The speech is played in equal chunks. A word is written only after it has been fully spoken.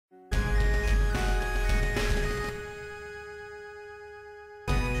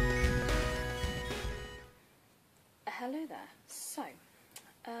Hello there. So,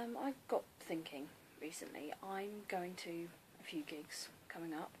 I got thinking recently. I'm going to a few gigs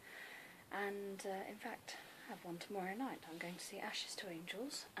coming up, and in fact, I have one tomorrow night. I'm going to see Ashes to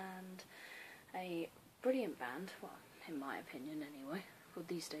Angels and a brilliant band, well, in my opinion anyway, called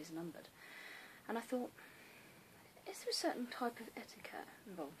These Days Numbered. And I thought, is there a certain type of etiquette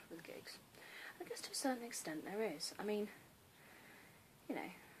involved with gigs? I guess to a certain extent there is. I mean, you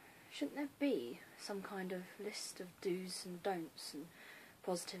know, shouldn't there be some kind of list of do's and don'ts and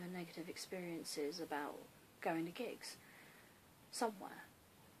positive and negative experiences about going to gigs somewhere?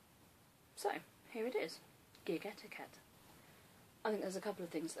 So, here it is, gig etiquette. I think there's a couple of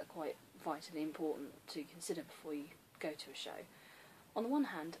things that are quite vitally important to consider before you go to a show. On the one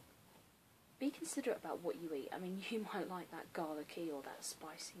hand, be considerate about what you eat. I mean, you might like that garlicky or that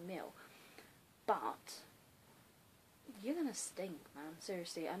spicy meal, but you're going to stink, man,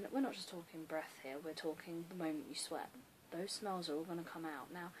 seriously. And we're not just talking breath here, we're talking the moment you sweat. Those smells are all going to come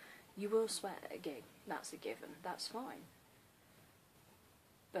out. Now, you will sweat at a gig, that's a given, that's fine.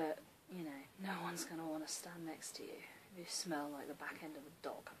 But, you know, no one's going to want to stand next to you if you smell like the back end of a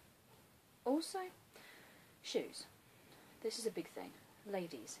dog. Also, shoes. This is a big thing.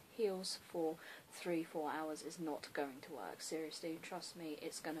 Ladies, heels for 3-4 hours is not going to work. Seriously, trust me,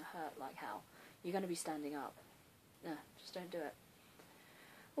 it's going to hurt like hell. You're going to be standing up. No, just don't do it.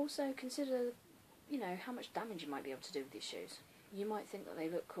 Also, consider, you know, how much damage you might be able to do with these shoes. You might think that they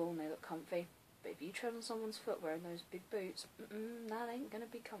look cool and they look comfy, but if you tread on someone's foot wearing those big boots, that ain't going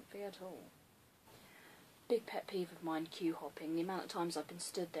to be comfy at all. Big pet peeve of mine, queue hopping. The amount of times I've been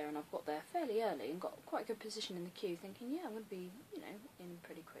stood there and I've got there fairly early and got quite a good position in the queue thinking, yeah, I'm going to be, you know, in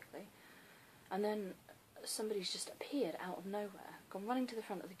pretty quickly. And then somebody's just appeared out of nowhere, gone running to the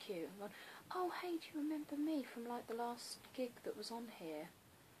front of the queue and gone, oh, hey, do you remember me from, like, the last gig that was on here?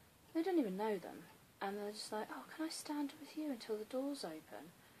 They don't even know them. And they're just like, oh, can I stand with you until the doors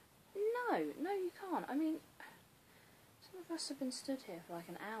open? No, you can't. I mean, some of us have been stood here for like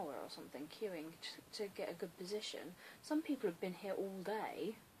an hour or something, queuing to get a good position. Some people have been here all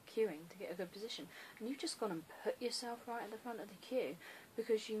day, queuing to get a good position. And you've just gone and put yourself right at the front of the queue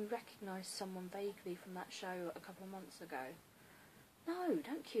because you recognised someone vaguely from that show a couple of months ago. No,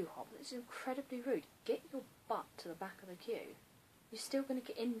 don't queue hop. It's incredibly rude. Get your butt to the back of the queue. You're still going to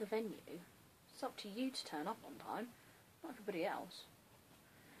get in the venue. It's up to you to turn up on time, not everybody else.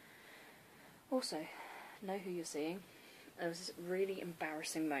 Also, know who you're seeing. There was this really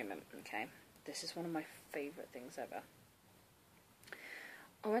embarrassing moment, okay? This is one of my favourite things ever.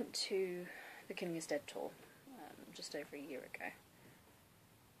 I went to the Killing Is Dead tour just over a year ago.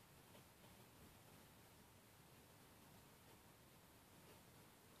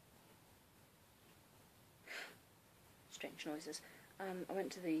 Strange noises. I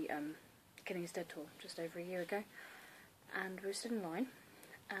went to the Killing Is Dead tour just over a year ago, and we were stood in line,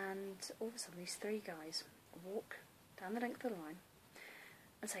 and all of a sudden these three guys walk down the length of the line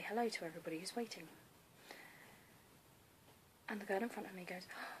and say hello to everybody who's waiting. And the girl in front of me goes,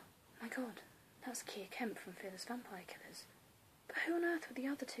 oh my god, that was Keir Kemp from Fearless Vampire Killers. But who on earth were the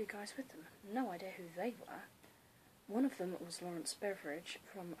other two guys with them? No idea who they were. One of them was Lawrence Beveridge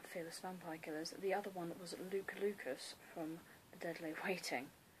from Fearless Vampire Killers, the other one was Luke Lucas from The Deadly Waiting.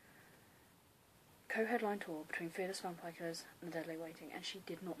 Co-headline tour between Fearless Vampire Killers and The Deadly Waiting, and she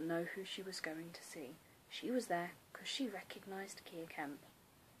did not know who she was going to see. She was there because she recognised Keir Kemp.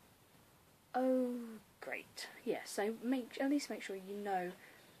 Oh, great. Yeah, so at least make sure you know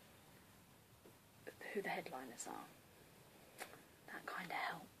who the headliners are. That kind of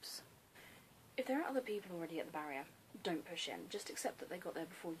helps. If there are other people already at the barrier, don't push in. Just accept that they got there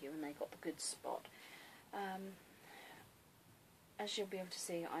before you and they got the good spot. As you'll be able to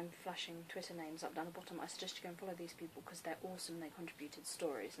see, I'm flashing Twitter names up down the bottom. I suggest you go and follow these people because they're awesome. They contributed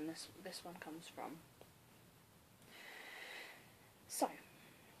stories, and this one comes from. So,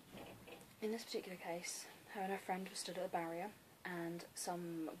 in this particular case, her and her friend were stood at the barrier, and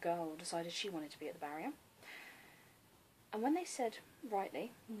some girl decided she wanted to be at the barrier. And when they said,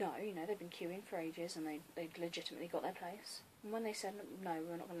 rightly, no, you know, they've been queuing for ages and they'd legitimately got their place, and when they said, no,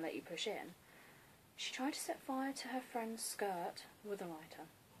 we're not going to let you push in, she tried to set fire to her friend's skirt with a lighter.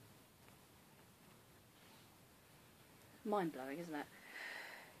 Mind-blowing, isn't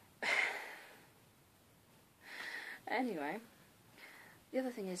it? Anyway, the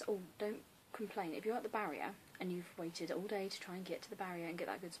other thing is, don't complain. If you're at the barrier and you've waited all day to try and get to the barrier and get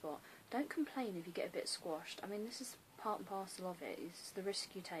that good spot, don't complain if you get a bit squashed. I mean, this is part and parcel of it. It's the risk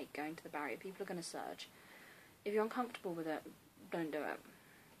you take going to the barrier. People are going to surge. If you're uncomfortable with it, don't do it.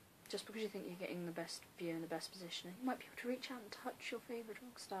 Just because you think you're getting the best view and the best position, you might be able to reach out and touch your favourite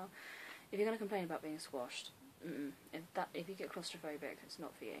rock star. If you're going to complain about being squashed, If you get claustrophobic, it's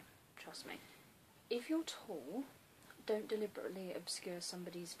not for you. Trust me. If you're tall, don't deliberately obscure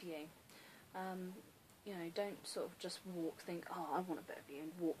somebody's view. You know, don't sort of just think, oh, I want a better view,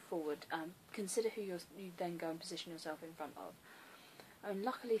 and walk forward. Consider who you then go and position yourself in front of. And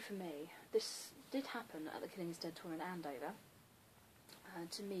luckily for me, this did happen at the Killing's Dead tour in Andover.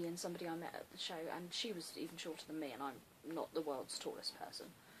 To me and somebody I met at the show, and she was even shorter than me, and I'm not the world's tallest person.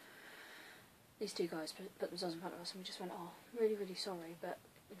 These two guys put themselves in front of us, and we just went, oh, really, really sorry, but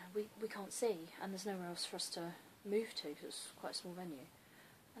you know, we can't see, and there's nowhere else for us to move to, because it's quite a small venue.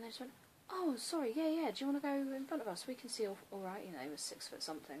 And they just went, oh, sorry, yeah, do you want to go in front of us? We can see alright, you know, it was 6 foot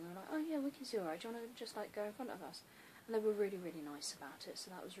something. We were like, oh yeah, we can see alright, do you want to just like go in front of us? And they were really, really nice about it,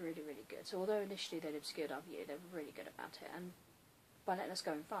 so that was really, really good. So although initially they'd obscured our view, they were really good about it, and by letting us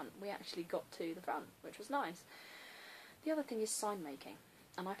go in front, we actually got to the front, which was nice. The other thing is sign making,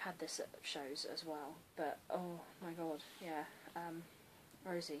 and I've had this at shows as well, but oh my god, yeah,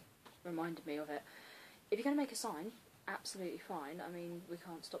 Rosie reminded me of it. If you're going to make a sign, absolutely fine, I mean, we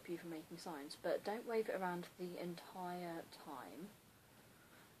can't stop you from making signs, but don't wave it around the entire time,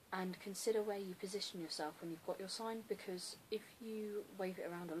 and consider where you position yourself when you've got your sign, because if you wave it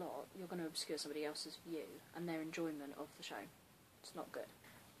around a lot, you're going to obscure somebody else's view and their enjoyment of the show. It's not good.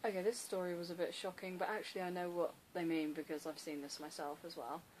 Okay, this story was a bit shocking, but actually I know what they mean because I've seen this myself as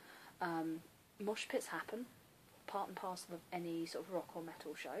well. Mosh pits happen, part and parcel of any sort of rock or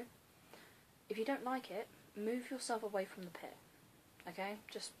metal show. If you don't like it, move yourself away from the pit, okay?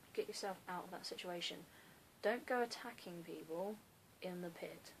 Just get yourself out of that situation. Don't go attacking people in the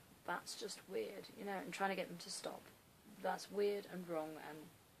pit. That's just weird, you know, and trying to get them to stop. That's weird and wrong, and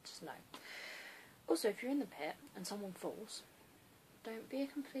just no. Also, if you're in the pit and someone falls, don't be a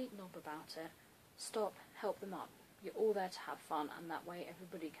complete knob about it. Stop, help them up. You're all there to have fun, and that way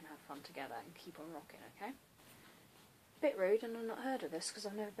everybody can have fun together and keep on rocking, okay? Bit rude, and I've not heard of this because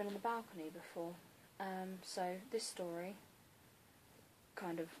I've never been on the balcony before. So this story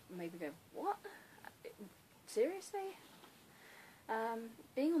kind of made me go, what? Seriously?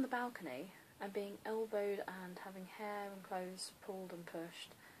 Being on the balcony and being elbowed and having hair and clothes pulled and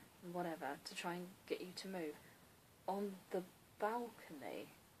pushed and whatever to try and get you to move on the balcony.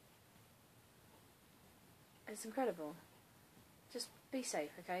 It's incredible. Just be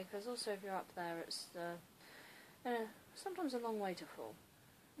safe, okay? Because also if you're up there, it's sometimes a long way to fall.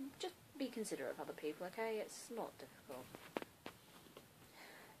 Just be considerate of other people, okay? It's not difficult.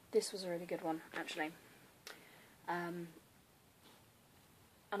 This was a really good one, actually. And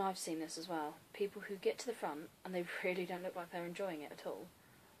I've seen this as well. People who get to the front and they really don't look like they're enjoying it at all.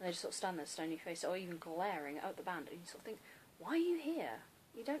 And they just sort of stand there stony faced or even glaring at the band, and you sort of think, why are you here?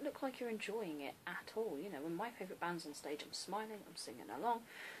 You don't look like you're enjoying it at all. You know, when my favourite band's on stage, I'm smiling, I'm singing along.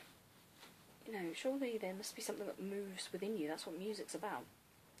 You know, surely there must be something that moves within you. That's what music's about.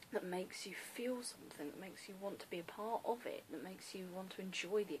 That makes you feel something, that makes you want to be a part of it, that makes you want to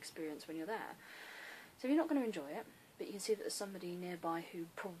enjoy the experience when you're there. So if you're not going to enjoy it, but you can see that there's somebody nearby who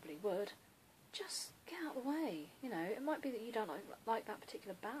probably would, just get out of the way. You know, it might be that you don't like that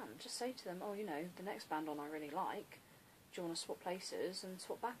particular band. Just say to them, oh, you know, the next band on I really like. Do you want to swap places and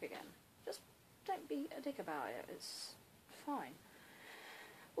swap back again? Just don't be a dick about it. It's fine.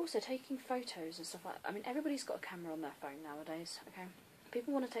 Also, taking photos and stuff like that. I mean, everybody's got a camera on their phone nowadays, okay?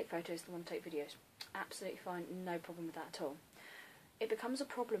 People want to take photos, they want to take videos. Absolutely fine, no problem with that at all. It becomes a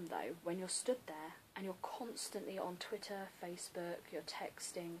problem, though, when you're stood there and you're constantly on Twitter, Facebook, you're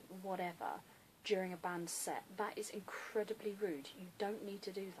texting, whatever, during a band set. That is incredibly rude. You don't need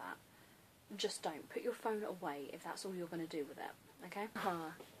to do that. Just don't. Put your phone away if that's all you're going to do with it, okay?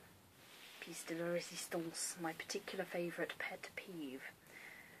 Piece de la resistance, my particular favourite pet peeve.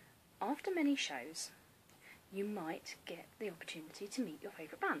 After many shows, you might get the opportunity to meet your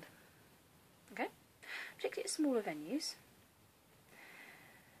favourite band, okay? Particularly at smaller venues.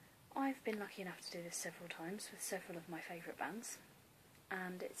 I've been lucky enough to do this several times with several of my favourite bands,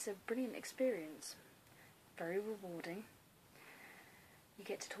 and it's a brilliant experience. Very rewarding. You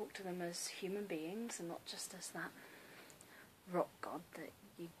get to talk to them as human beings and not just as that rock god that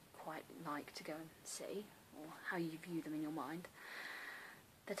you quite like to go and see, or how you view them in your mind.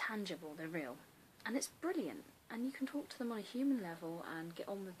 They're tangible, they're real, and it's brilliant, and you can talk to them on a human level and get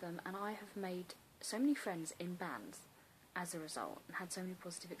on with them, and I have made so many friends in bands as a result and had so many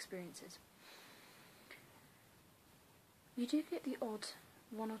positive experiences. You do get the odd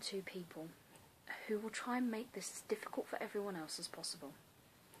one or two people who will try and make this as difficult for everyone else as possible.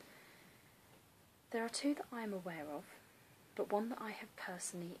 There are two that I am aware of, but one that I have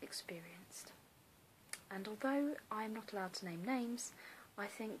personally experienced. And although I am not allowed to name names, I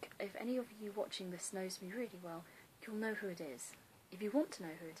think if any of you watching this knows me really well, you'll know who it is. If you want to know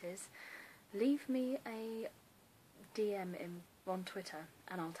who it is, leave me a DM on Twitter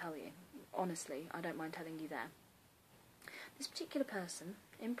and I'll tell you. Honestly, I don't mind telling you there. This particular person,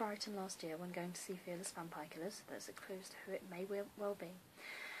 in Brighton last year when going to see Fearless Vampire Killers, that's a clue to who it may well be,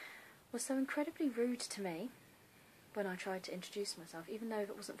 was so incredibly rude to me when I tried to introduce myself, even though if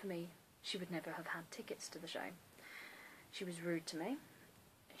it wasn't for me, she would never have had tickets to the show. She was rude to me,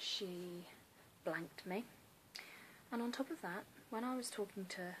 she blanked me, and on top of that, when I was talking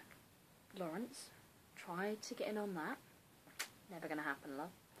to Lawrence, tried to get in on that, never going to happen, love.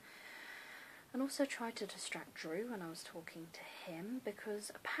 And also tried to distract Drew when I was talking to him,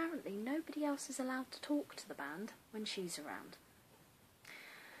 because apparently nobody else is allowed to talk to the band when she's around.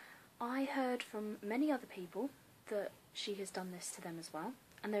 I heard from many other people that she has done this to them as well,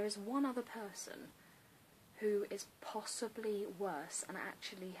 and there is one other person who is possibly worse and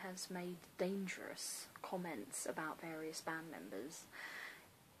actually has made dangerous comments about various band members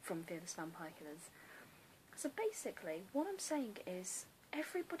from Fearless Vampire Killers. So basically, what I'm saying is,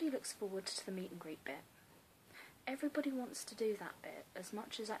 everybody looks forward to the meet and greet bit. Everybody wants to do that bit as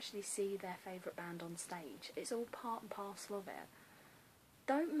much as actually see their favourite band on stage. It's all part and parcel of it.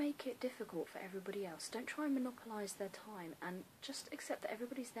 Don't make it difficult for everybody else. Don't try and monopolise their time, and just accept that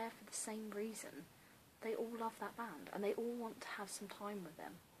everybody's there for the same reason. They all love that band and they all want to have some time with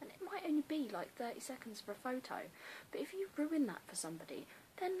them. And it might only be like 30 seconds for a photo, but if you ruin that for somebody,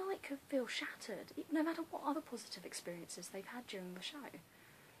 their night could feel shattered, no matter what other positive experiences they've had during the show.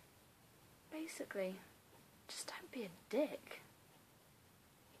 Basically, just don't be a dick.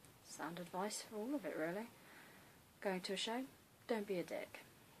 Sound advice for all of it, really. Going to a show, don't be a dick.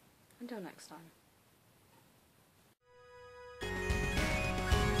 Until next time.